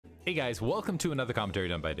Hey guys, welcome to another commentary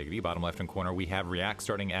done by Diggity. Bottom left hand corner we have React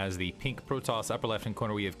starting as the pink Protoss. Upper left hand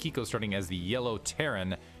corner we have Kiko starting as the yellow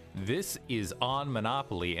Terran. This is on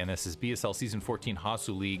Monopoly, and this is BSL Season 14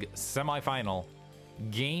 Hasuleague Semifinal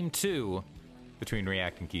Game 2 between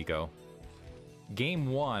React and Kiko.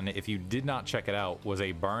 Game 1, if you did not check it out, was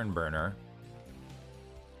a barn burner.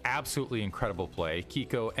 Absolutely incredible play.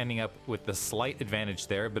 Kiko ending up with the slight advantage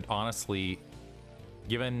there, but honestly,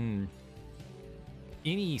 given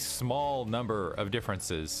any small number of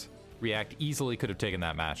differences, React easily could have taken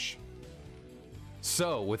that match.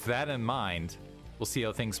 So, with that in mind, we'll see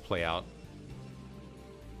how things play out.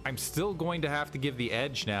 I'm still going to have to give the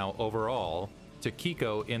edge now overall to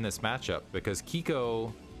Kiko in this matchup, because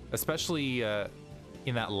Kiko, especially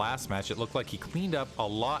in that last match, it looked like he cleaned up a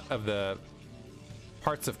lot of the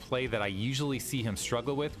parts of play that I usually see him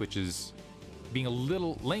struggle with, which is being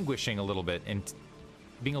languishing a little bit and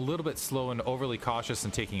being a little bit slow and overly cautious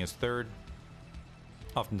and taking his third.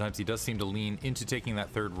 Oftentimes he does seem to lean into taking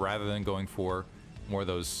that third rather than going for more of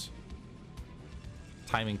those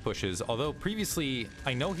timing pushes. Although previously,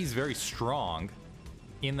 I know he's very strong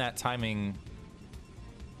in that timing,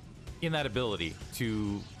 in that ability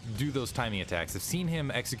to do those timing attacks. I've seen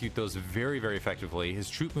him execute those very, very effectively. His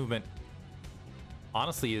troop movement,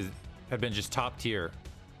 honestly, had been just top tier.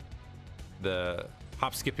 The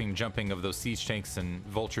hop, skipping, jumping of those siege tanks and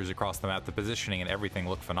vultures across the map, the positioning and everything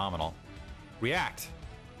looked phenomenal. React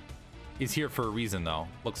is here for a reason, though.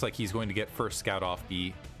 Looks like he's going to get first scout off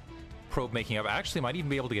the probe making up. Actually, might even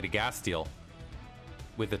be able to get a gas steal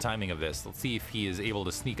with the timing of this. Let's see if he is able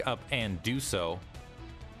to sneak up and do so.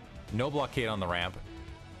 No blockade on the ramp.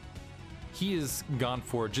 He has gone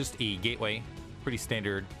for just a gateway. Pretty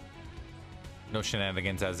standard. No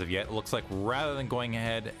shenanigans as of yet. It looks like rather than going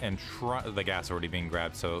ahead and try, the gas already being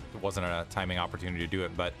grabbed, so it wasn't a timing opportunity to do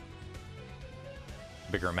it, but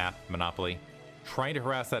bigger map Monopoly. Trying to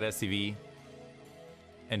harass that SCV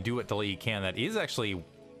and do what delay he can. That is actually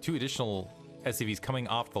 2 additional SCVs coming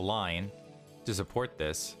off the line to support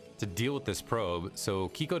this, to deal with this probe, so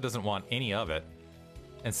Kiko doesn't want any of it.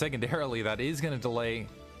 And secondarily, that is going to delay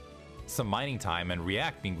some mining time, and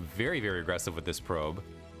React being very, very aggressive with this probe.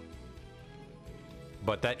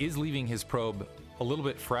 But that is leaving his probe a little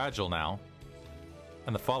bit fragile now.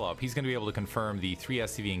 And the follow-up, he's going to be able to confirm the 3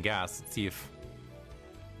 SCV and gas. Let's see if...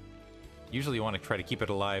 Usually you want to try to keep it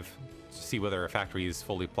alive to see whether a factory is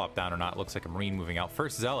fully plopped down or not. Looks like a Marine moving out.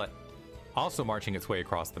 First Zealot also marching its way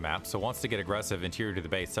across the map, so wants to get aggressive interior to the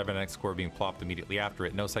base. Cybernetics core being plopped immediately after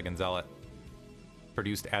it. No second Zealot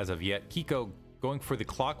produced as of yet. Kiko going for the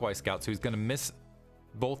clockwise scout, so he's going to miss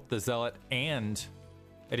both the Zealot and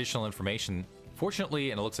additional information. Fortunately,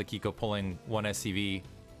 and it looks like Kiko pulling 1 SCV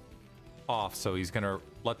off, so he's going to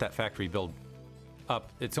let that factory build up.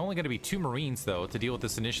 It's only going to be 2 Marines, though, to deal with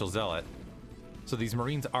this initial Zealot. So these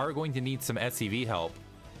Marines are going to need some SCV help.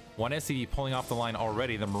 1 SCV pulling off the line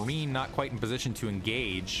already. The Marine not quite in position to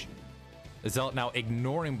engage. The Zealot now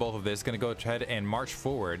ignoring both of this, going to go ahead and march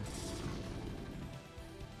forward.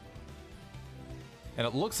 And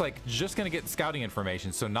it looks like just going to get scouting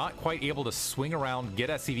information, so not quite able to swing around, get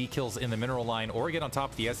SCV kills in the mineral line, or get on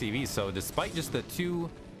top of the SCV. So despite just the 2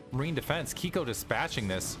 Marine defense, Kiko dispatching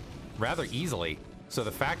this rather easily. So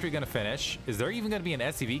the factory going to finish. Is there even going to be an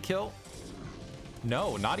SCV kill?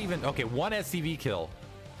 No, not even. Okay, 1 SCV kill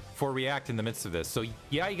for React in the midst of this. So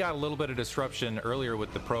yeah, you got a little bit of disruption earlier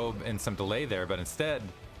with the probe and some delay there, but instead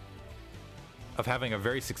of having a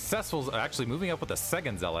very successful, actually moving up with a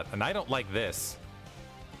second Zealot, and I don't like this.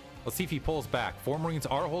 Let's see if he pulls back. 4 Marines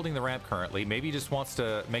are holding the ramp currently. Maybe he just wants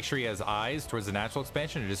to make sure he has eyes towards the natural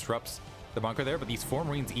expansion and disrupts the bunker there, but these 4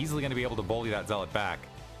 Marines easily going to be able to bully that Zealot back.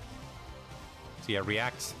 So yeah,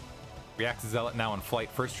 React's Zealot now in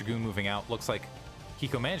flight. First Dragoon moving out. Looks like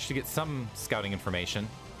Kiko managed to get some scouting information.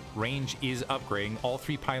 Range is upgrading. All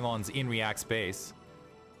 3 pylons in React's base.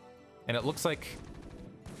 And it looks like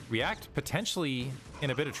React potentially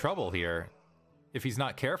in a bit of trouble here if he's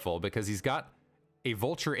not careful, because he's got a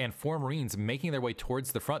Vulture and 4 Marines making their way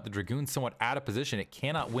towards the front. The Dragoon's somewhat out of position. It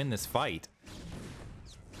cannot win this fight.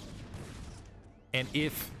 And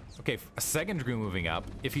if... Okay, a second Dragoon moving up.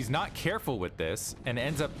 If he's not careful with this and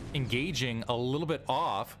ends up engaging a little bit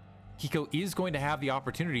off, Kiko is going to have the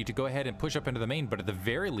opportunity to go ahead and push up into the main. But at the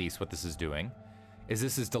very least, what this is doing is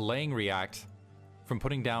this is delaying React from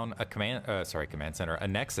putting down a command center, a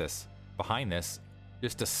Nexus behind this.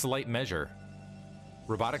 Just a slight measure.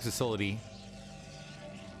 Robotics facility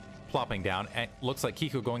plopping down. And looks like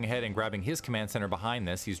Kiko going ahead and grabbing his command center behind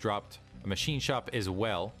this. He's dropped a machine shop as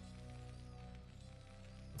well.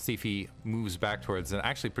 Let's see if he moves back towards and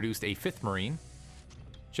actually produced a 5th Marine.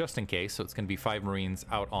 just in case. So it's going to be 5 Marines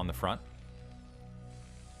out on the front.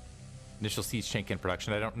 Initial siege tank in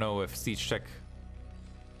production. I don't know if siege check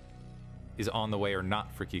is on the way or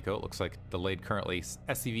not for Kiko. It looks like delayed currently.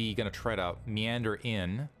 SCV going to try to meander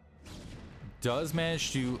in. Does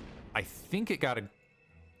manage to... I think it got a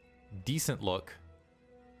decent look.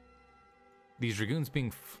 These Dragoons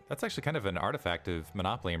being... That's actually kind of an artifact of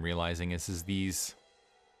Monopoly, I'm realizing, is these...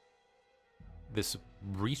 This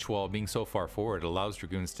reach wall being so far forward allows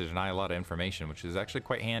Dragoons to deny a lot of information, which is actually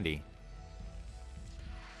quite handy.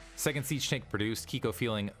 Second siege tank produced. Kiko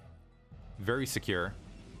feeling very secure.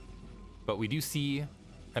 But we do see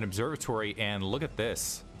an observatory, and look at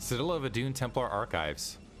this. Citadel of Adun Templar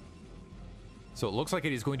Archives. So it looks like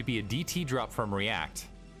it is going to be a DT drop from React.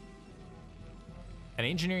 An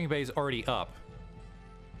engineering bay is already up.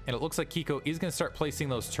 And it looks like Kiko is going to start placing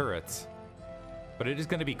those turrets. But it is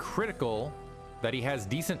going to be critical that he has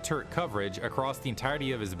decent turret coverage across the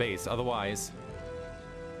entirety of his base. Otherwise,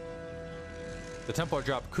 the Templar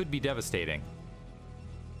drop could be devastating.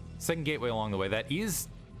 Second gateway along the way. That is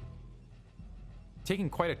taking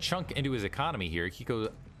quite a chunk into his economy here.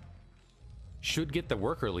 Kiko should get the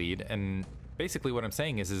worker lead. And basically what I'm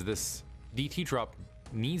saying is this DT drop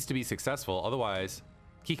needs to be successful. Otherwise,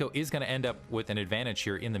 Kiko is going to end up with an advantage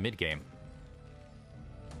here in the mid game.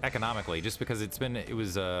 Economically, just because it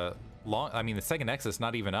was long. I mean, the second Nexus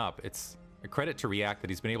not even up. It's a credit to React that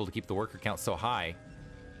he's been able to keep the worker count so high,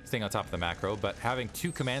 staying on top of the macro. But having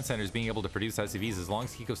 2 command centers being able to produce SCVs, as long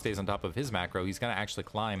as Kiko stays on top of his macro, he's going to actually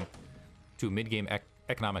climb to a mid-game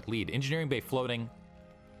economic lead. Engineering bay floating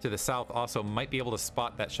to the south also might be able to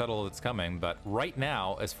spot that shuttle that's coming. But right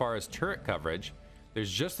now, as far as turret coverage,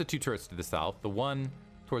 there's just the 2 turrets to the south, the one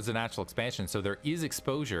towards the natural expansion. So there is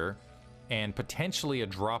exposure and potentially a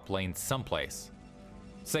drop lane someplace.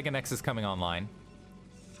 Second Nexus coming online.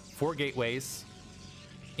 4 gateways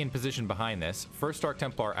in position behind this. First Dark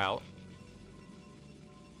Templar out.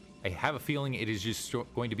 I have a feeling it is just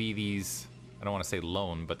going to be these, I don't want to say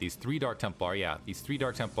lone, but these 3 Dark Templar. Yeah, these 3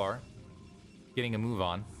 Dark Templar getting a move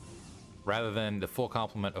on rather than the full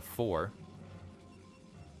complement of 4.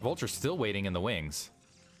 Vulture still waiting in the wings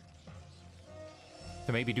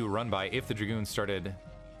to maybe do a run by if the Dragoons started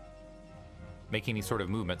making any sort of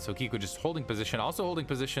movement. So Kiko just holding position, also holding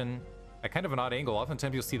position at kind of an odd angle.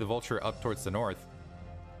 Oftentimes you'll see the Vulture up towards the north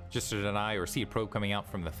just to deny or see a probe coming out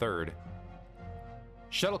from the 3rd.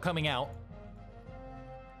 Shuttle coming out.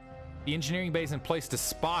 The engineering bay is in place to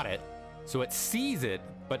spot it, so it sees it,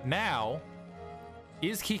 but now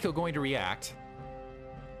is Kiko going to react?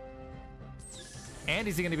 And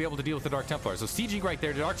is he going to be able to deal with the Dark Templar? So sieging right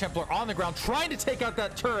there, the Dark Templar on the ground trying to take out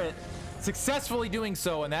that turret. Successfully doing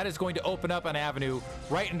so, and that is going to open up an avenue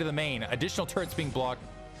right into the main. Additional turrets being blocked.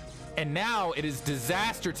 And now it is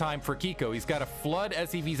disaster time for Kiko. He's got to flood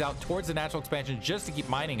SCVs out towards the natural expansion just to keep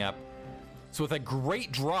mining up. So with a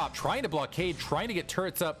great drop, trying to blockade, trying to get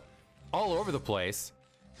turrets up all over the place.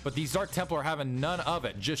 But these Dark Templar are having none of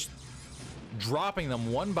it, just dropping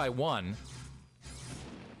them one by one.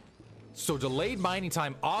 So delayed mining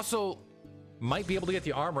time also might be able to get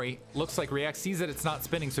the armory. Looks like React sees that it's not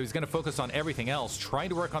spinning, so he's going to focus on everything else. Trying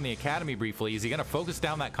to work on the academy briefly. Is he going to focus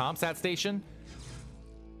down that ComSat station?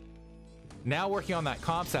 Now working on that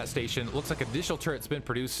ComSat station. Looks like additional turret's been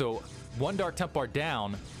produced, so 1 Dark Templar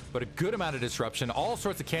down, but a good amount of disruption. All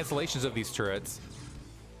sorts of cancellations of these turrets.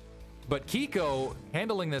 But Kiko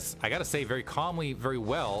handling this, I gotta say, very calmly, very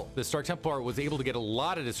well. The Dark Templar was able to get a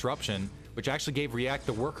lot of disruption, which actually gave React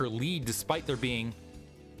the worker lead despite there being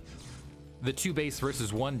the 2 base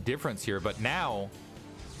versus 1 difference here. But now,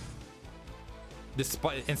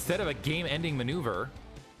 despite, instead of a game-ending maneuver,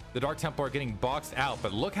 the Dark Templar are getting boxed out.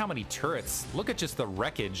 But look how many turrets, look at just the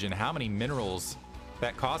wreckage and how many minerals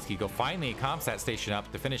that cost Kiko. Finally, a ComSat station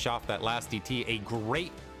up to finish off that last DT. A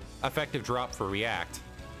great effective drop for React.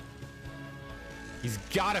 He's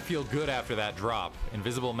gotta feel good after that drop.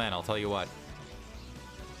 Invisible Men, I'll tell you what.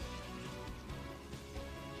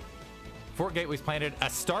 4 gateways planted, a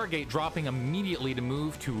Stargate dropping immediately to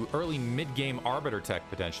move to early mid-game Arbiter tech,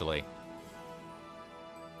 potentially.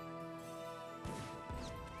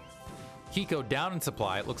 Kiko down in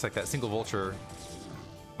supply. It looks like that single Vulture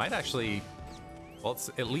might actually, well, it's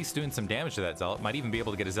at least doing some damage to that Zealot. Might even be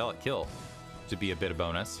able to get a Zealot kill to be a bit of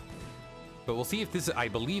bonus. But we'll see if this, I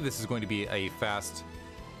believe this is going to be a fast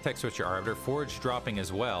tech switcher Arbiter. Forge dropping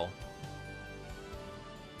as well.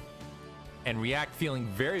 And React feeling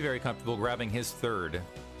very, very comfortable grabbing his 3rd.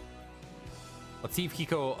 Let's see if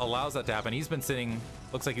Kiko allows that to happen. He's been sitting,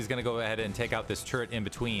 looks like he's going to go ahead and take out this turret in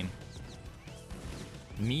between.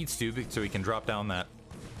 Needs to, so he can drop down that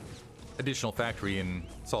additional factory in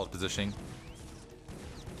solid positioning.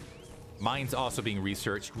 Mines also being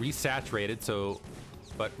researched, resaturated, so...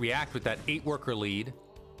 But React with that 8-worker lead,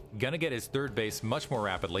 gonna get his third base much more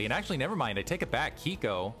rapidly. And actually, never mind, I take it back.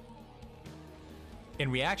 Kiko,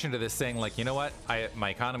 in reaction to this, saying like, you know what? My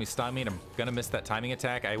economy's stymied. I'm gonna miss that timing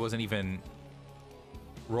attack. I wasn't even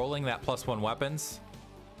rolling that +1 weapons.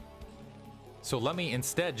 So let me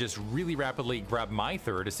instead just really rapidly grab my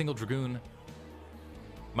third. A single Dragoon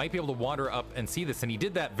might be able to wander up and see this. And he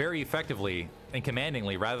did that very effectively and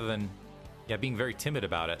commandingly rather than being very timid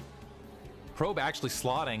about it. Probe actually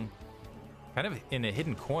slotting kind of in a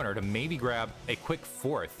hidden corner to maybe grab a quick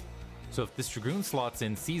fourth. So if this Dragoon slots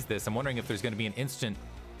in, sees this, I'm wondering if there's going to be an instant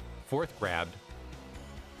fourth grabbed.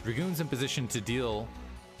 Dragoon's in position to deal.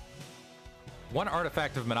 One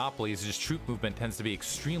artifact of Monopoly is just troop movement tends to be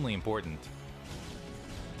extremely important.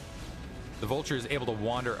 The Vulture is able to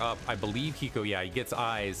wander up. I believe Kiko, he gets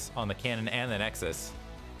eyes on the cannon and the Nexus.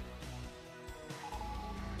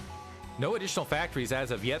 No additional factories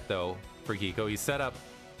as of yet, though, for Kiko. He's set up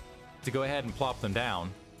to go ahead and plop them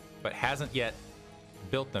down, but hasn't yet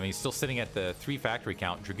built them. He's still sitting at the 3 factory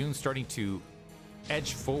count. Dragoon's starting to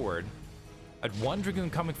edge forward. At 1 Dragoon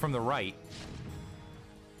coming from the right.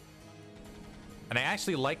 And I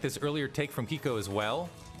actually like this earlier take from Kiko as well,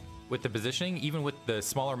 with the positioning, even with the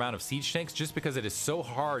smaller amount of siege tanks, just because it is so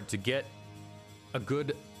hard to get a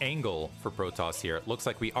good angle for Protoss here. It looks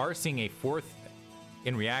like we are seeing a fourth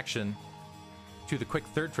in reaction to the quick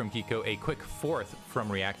third from Kiko, a quick fourth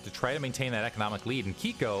from React to try to maintain that economic lead. And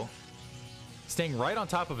Kiko, staying right on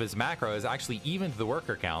top of his macro, has actually evened the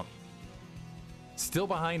worker count. Still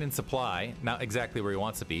behind in supply, not exactly where he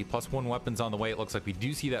wants to be. +1 weapons on the way. It looks like we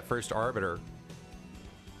do see that first Arbiter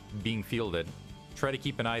being fielded. Try to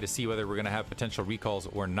keep an eye to see whether we're going to have potential recalls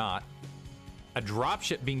or not. A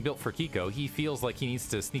dropship being built for Kiko. He feels like he needs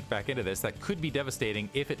to sneak back into this. That could be devastating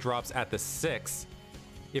if it drops at the 6.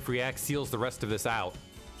 If React seals the rest of this out.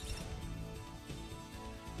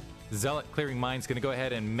 Zealot clearing mines, going to go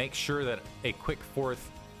ahead and make sure that a quick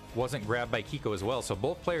fourth wasn't grabbed by Kiko as well. So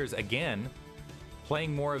both players, again,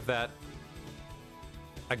 playing more of that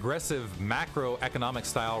aggressive macroeconomic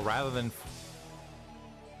style rather than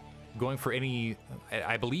going for any...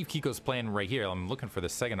 I believe Kiko's playing right here. I'm looking for the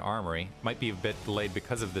second armory. Might be a bit delayed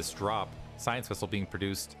because of this drop. Science Vessel being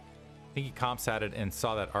produced. I think he comps at it and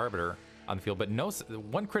saw that Arbiter on the field, but no.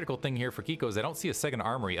 One critical thing here for Kiko is I don't see a second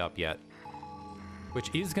armory up yet, which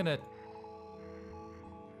is gonna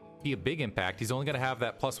be a big impact. He's only gonna have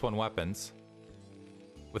that +1 weapons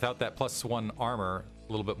without that +1 armor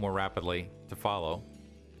a little bit more rapidly to follow.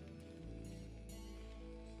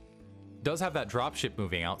 Does have that dropship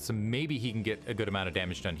moving out, so maybe he can get a good amount of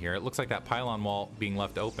damage done here. It looks like that pylon wall being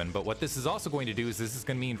left open, but what this is also going to do is this is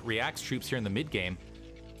going to mean React's troops here in the mid game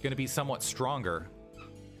going to be somewhat stronger.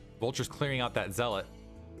 Vulture's clearing out that Zealot.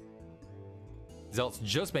 Zealot's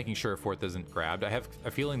just making sure a fourth isn't grabbed. I have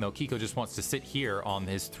a feeling, though, Kiko just wants to sit here on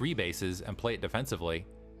his 3 bases and play it defensively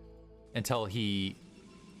until he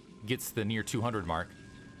gets the near 200 mark.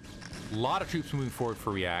 A lot of troops moving forward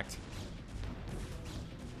for React.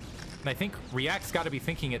 And I think React's got to be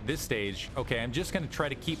thinking at this stage, okay, I'm just going to try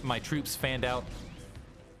to keep my troops fanned out.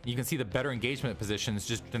 You can see the better engagement positions,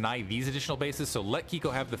 just deny these additional bases, so let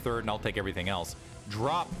Kiko have the third and I'll take everything else.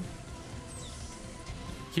 Drop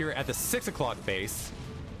here at the 6 o'clock base,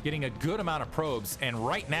 getting a good amount of probes, and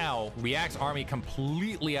right now, React's army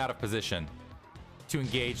completely out of position to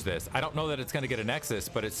engage this. I don't know that it's going to get a Nexus,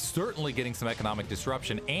 but it's certainly getting some economic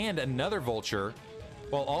disruption, and another Vulture,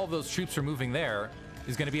 while all of those troops are moving there,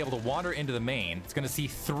 is going to be able to wander into the main. It's going to see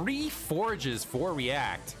 3 Forges for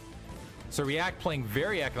React. So React playing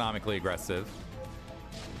very economically aggressive.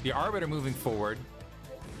 The Arbiter moving forward.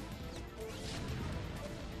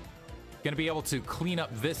 Going to be able to clean up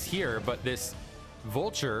this here, but this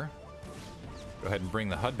Vulture, go ahead and bring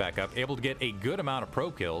the HUD back up, able to get a good amount of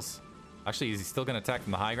probe kills. Actually, is he still going to attack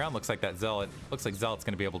from the high ground? Looks like that Zealot, looks like Zealot's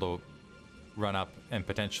going to be able to run up and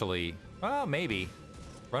potentially, well, maybe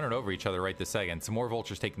run it over each other right this second. Some more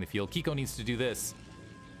Vultures taking the field. Kiko needs to do this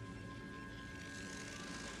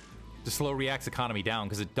to slow React's economy down,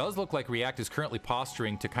 because it does look like React is currently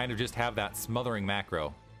posturing to kind of just have that smothering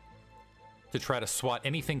macro. To try to swat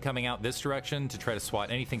anything coming out this direction, to try to swat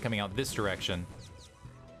anything coming out this direction.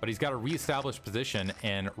 But he's got a reestablished position,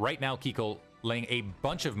 and right now Kiko laying a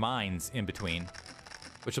bunch of mines in between,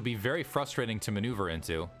 which will be very frustrating to maneuver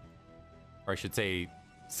into. Or I should say,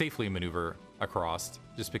 safely maneuver across,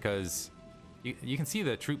 just because you can see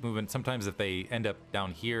the troop movement. Sometimes if they end up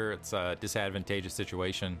down here, it's a disadvantageous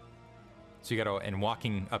situation. So you gotta, and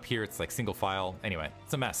walking up here, it's like single file. Anyway,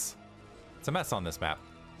 it's a mess. It's a mess on this map.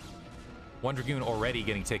 1 Dragoon already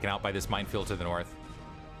getting taken out by this minefield to the north.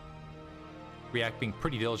 React being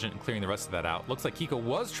pretty diligent in clearing the rest of that out. Looks like Kiko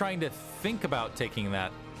was trying to think about taking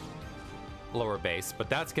that lower base, but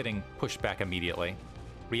that's getting pushed back immediately.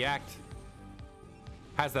 React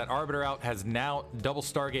has that Arbiter out, has now double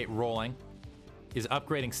Stargate rolling, is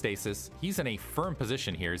upgrading Stasis. He's in a firm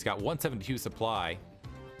position here. He's got 172 supply.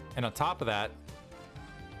 And on top of that,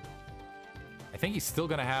 I think he's still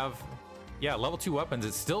going to have, yeah, level 2 weapons.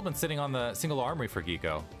 It's still been sitting on the single armory for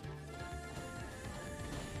Kiko.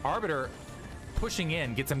 Arbiter pushing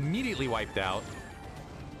in, gets immediately wiped out.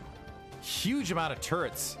 Huge amount of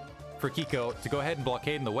turrets for Kiko to go ahead and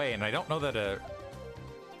blockade in the way. And I don't know that I'm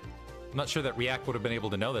not sure that React would have been able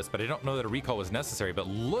to know this, but I don't know that a recall was necessary. But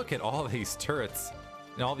look at all these turrets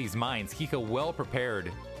and all these mines. Kiko well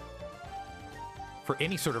prepared for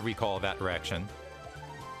any sort of recall of that direction.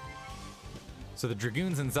 So the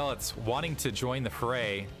Dragoons and Zealots wanting to join the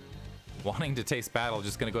fray, wanting to taste battle,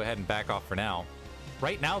 just going to go ahead and back off for now.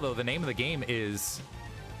 Right now, though, the name of the game is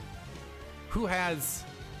who has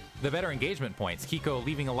the better engagement points. Kiko,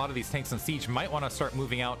 leaving a lot of these tanks on siege, might want to start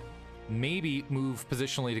moving out, maybe move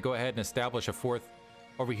positionally to go ahead and establish a fourth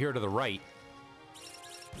over here to the right.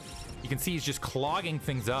 You can see he's just clogging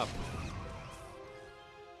things up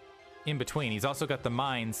in between. He's also got the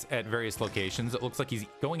mines at various locations. It looks like he's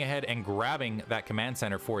going ahead and grabbing that command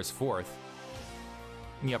center for his fourth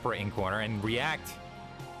in the upper right-hand corner. And React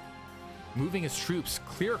moving his troops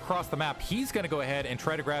clear across the map. He's going to go ahead and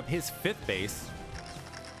try to grab his fifth base.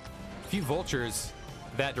 A few vultures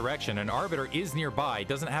that direction. An Arbiter is nearby.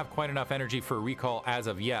 Doesn't have quite enough energy for a recall as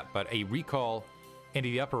of yet, but a recall into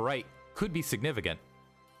the upper right could be significant.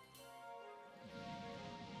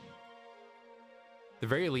 At the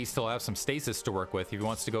very least, he'll have some stasis to work with if he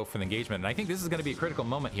wants to go for the engagement. And I think this is going to be a critical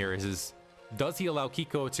moment here. Does he allow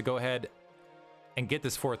Kiko to go ahead and get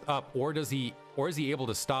this fourth up, or is he able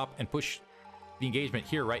to stop and push the engagement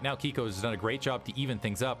here? Right now, Kiko has done a great job to even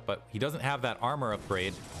things up, but he doesn't have that armor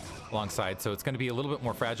upgrade alongside, so it's going to be a little bit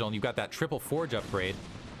more fragile. And you've got that triple forge upgrade,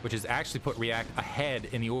 which has actually put React ahead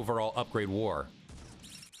in the overall upgrade war.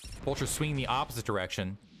 Vulture swinging the opposite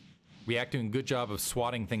direction. React doing a good job of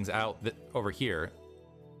swatting things out over here.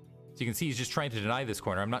 So you can see he's just trying to deny this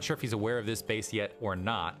corner. I'm not sure if he's aware of this base yet or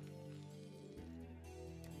not.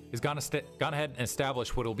 He's gone ahead and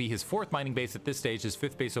established what will be his fourth mining base at this stage, his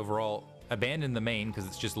fifth base overall. Abandoned the main because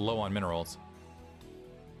it's just low on minerals.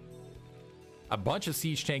 A bunch of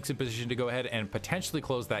siege tanks in position to go ahead and potentially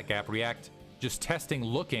close that gap. React just testing,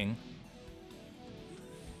 looking.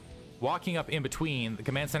 Walking up in between. The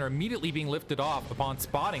command center immediately being lifted off upon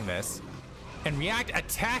spotting this. And React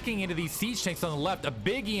attacking into these siege tanks on the left. A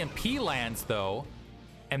big EMP lands, though.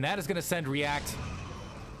 And that is going to send React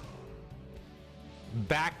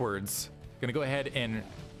backwards. Going to go ahead and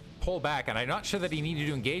pull back. And I'm not sure that he needed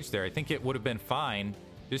to engage there. I think it would have been fine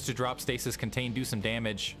just to drop stasis, contain, do some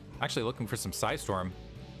damage. Actually looking for some Psystorm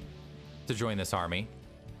to join this army.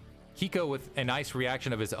 Kiko with a nice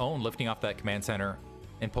reaction of his own, lifting off that command center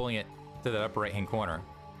and pulling it to the upper right-hand corner.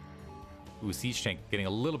 Ooh, Siege Tank getting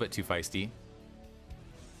a little bit too feisty.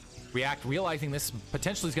 React realizing this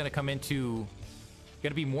potentially is going to come into,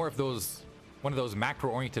 going to be more of those, one of those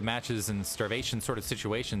macro-oriented matches and starvation sort of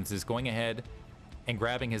situations, is going ahead and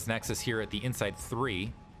grabbing his Nexus here at the inside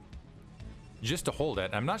 3 just to hold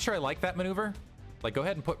it. I'm not sure I like that maneuver. Like, go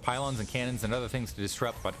ahead and put pylons and cannons and other things to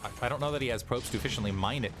disrupt, but I don't know that he has probes to efficiently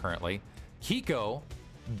mine it currently. Kiko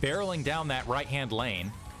barreling down that right-hand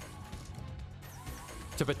lane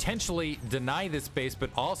to potentially deny this base,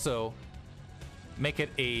 but also make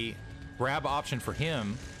it a grab option for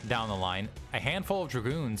him down the line. A handful of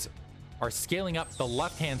Dragoons are scaling up the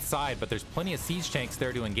left-hand side, but there's plenty of siege tanks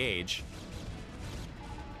there to engage.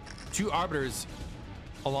 2 Arbiters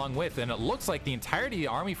along with, and it looks like the entirety of the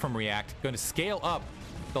army from React going to scale up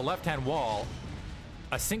the left-hand wall.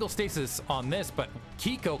 A single stasis on this, but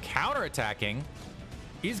Kiko counterattacking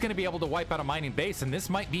is going to be able to wipe out a mining base, and this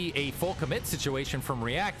might be a full commit situation from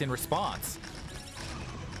React in response.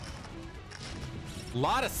 A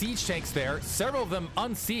lot of siege tanks there, several of them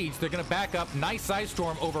unsieged. They're going to back up. Nice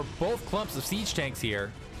Psystorm over both clumps of siege tanks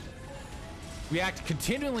here. React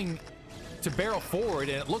continuing to barrel forward,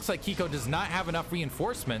 and it looks like Kiko does not have enough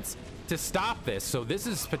reinforcements to stop this, so this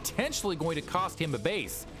is potentially going to cost him a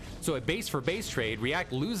base. So a base for base trade.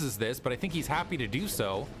 React loses this, but I think he's happy to do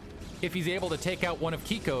so if he's able to take out one of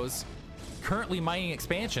Kiko's currently mining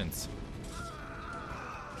expansions.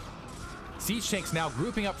 Siege tanks now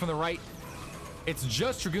grouping up from the right. It's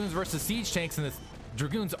just Dragoons versus siege tanks, and the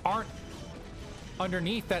Dragoons aren't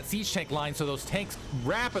underneath that siege tank line, so those tanks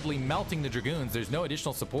rapidly melting the Dragoons. There's no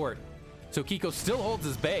additional support. So Kiko still holds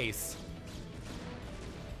his base.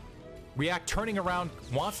 React turning around,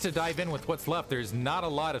 wants to dive in with what's left. There's not a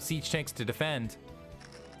lot of siege tanks to defend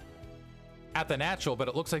at the natural, but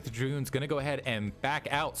it looks like the Dragoon's going to go ahead and back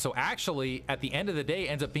out. So actually, at the end of the day,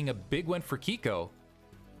 ends up being a big win for Kiko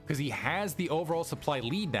because he has the overall supply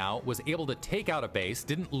lead now, was able to take out a base,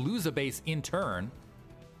 didn't lose a base in turn.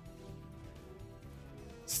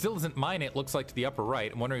 Still doesn't mine it, looks like, to the upper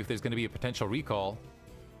right. I'm wondering if there's going to be a potential recall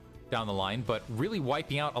down the line, but really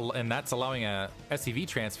wiping out, and that's allowing a SCV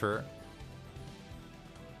transfer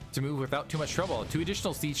to move without too much trouble. 2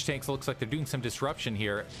 additional siege tanks, looks like they're doing some disruption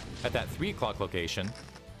here at that 3 o'clock location.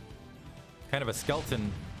 Kind of a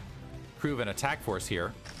skeleton crew of an attack force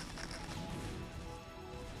here.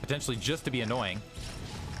 Potentially just to be annoying.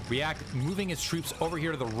 React moving his troops over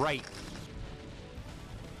here to the right.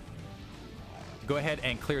 Go ahead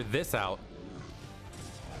and clear this out.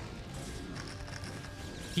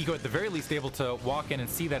 Kiko, at the very least, able to walk in and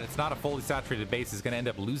see that it's not a fully saturated base, is going to end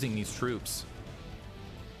up losing these troops.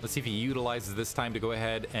 Let's see if he utilizes this time to go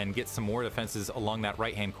ahead and get some more defenses along that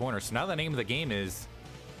right-hand corner. So now the name of the game is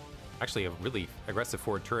actually a really aggressive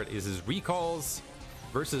forward turret. Is his recalls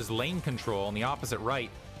versus lane control on the opposite right.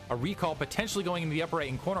 A recall potentially going into the upper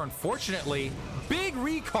right-hand corner. Unfortunately, big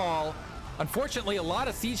recall. Unfortunately, a lot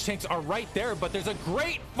of siege tanks are right there, but there's a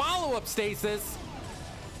great follow-up stasis.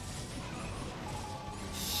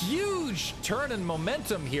 Huge turn in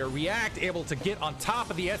momentum here. React able to get on top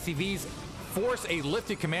of the SCVs, force a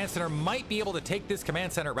lifted command center, might be able to take this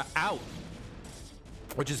command center out,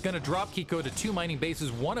 which is going to drop Kiko to 2 mining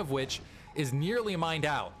bases, one of which is nearly mined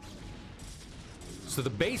out. So the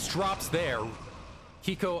base drops there.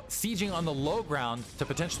 Kiko sieging on the low ground to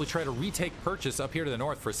potentially try to retake purchase up here to the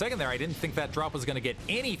north. For a second there, I didn't think that drop was going to get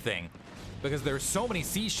anything because there's so many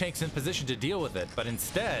siege tanks in position to deal with it, but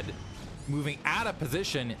instead moving out of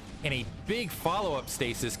position in a big follow-up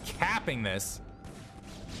stasis, capping this.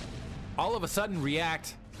 All of a sudden,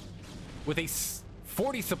 React with a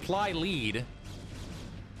 40 supply lead,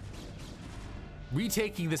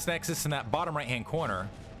 retaking this nexus in that bottom right-hand corner,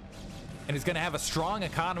 and is going to have a strong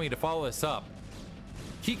economy to follow this up.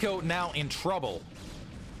 Kiko now in trouble.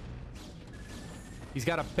 He's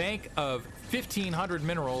got a bank of 1,500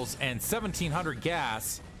 minerals and 1,700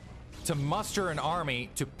 gas to muster an army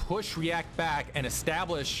to push React back and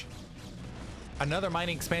establish another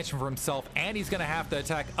mining expansion for himself, and he's going to have to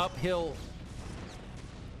attack uphill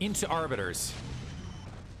into Arbiters.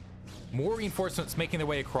 More reinforcements making their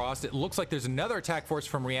way across. It looks like there's another attack force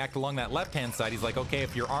from React along that left-hand side. He's like, okay,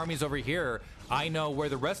 if your army's over here, I know where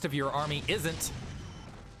the rest of your army isn't.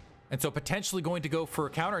 And so potentially going to go for a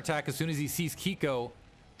counterattack as soon as he sees Kiko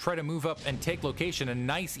try to move up and take location. A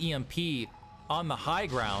nice EMP on the high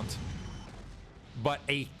ground, but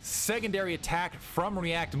a secondary attack from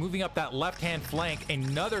React moving up that left-hand flank.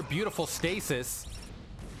 Another beautiful stasis,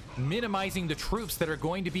 minimizing the troops that are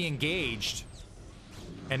going to be engaged.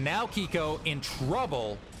 And now Kiko in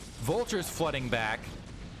trouble. Vultures flooding back,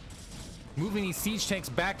 moving these siege tanks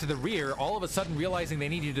back to the rear, all of a sudden realizing they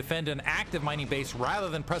need to defend an active mining base rather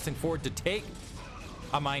than pressing forward to take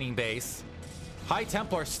a mining base. High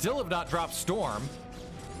Templar still have not dropped Storm.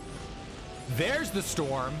 There's the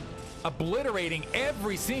Storm, obliterating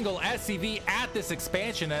every single SCV at this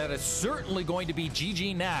expansion. And that is certainly going to be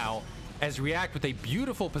GG now, as React with a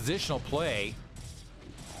beautiful positional play,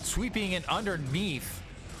 sweeping in underneath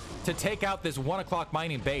to take out this 1 o'clock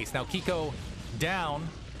mining base. Now Kiko down.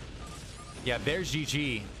 Yeah, there's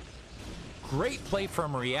GG. Great play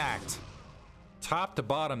from React. Top to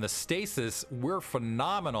bottom, the stasis were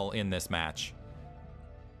phenomenal in this match.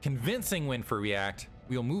 Convincing win for React.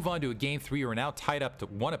 We'll move on to a game 3. We're now tied up to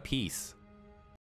 1 apiece.